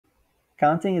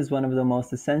Counting is one of the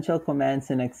most essential commands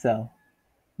in Excel.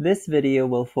 This video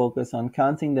will focus on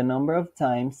counting the number of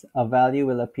times a value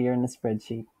will appear in a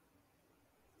spreadsheet.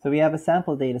 So we have a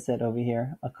sample dataset over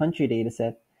here, a country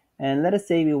dataset, and let us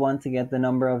say we want to get the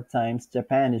number of times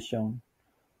Japan is shown.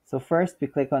 So first we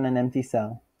click on an empty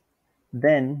cell.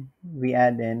 Then we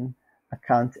add in a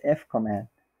COUNTIF command.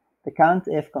 The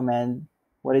COUNTIF command,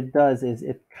 what it does is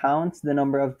it counts the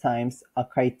number of times a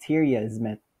criteria is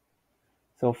met.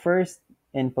 So first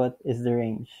input is the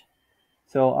range.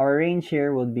 So our range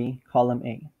here would be column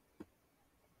A.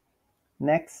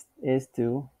 Next is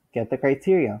to get the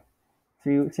criteria.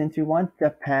 So since we want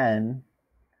Japan,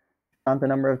 count the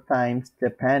number of times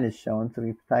Japan is shown, so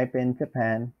we type in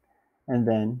Japan and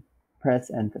then press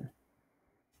enter.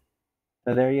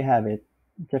 So there you have it.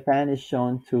 Japan is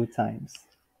shown 2 times.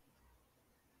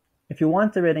 If you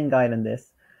want a written guide on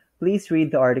this, please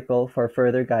read the article for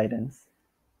further guidance.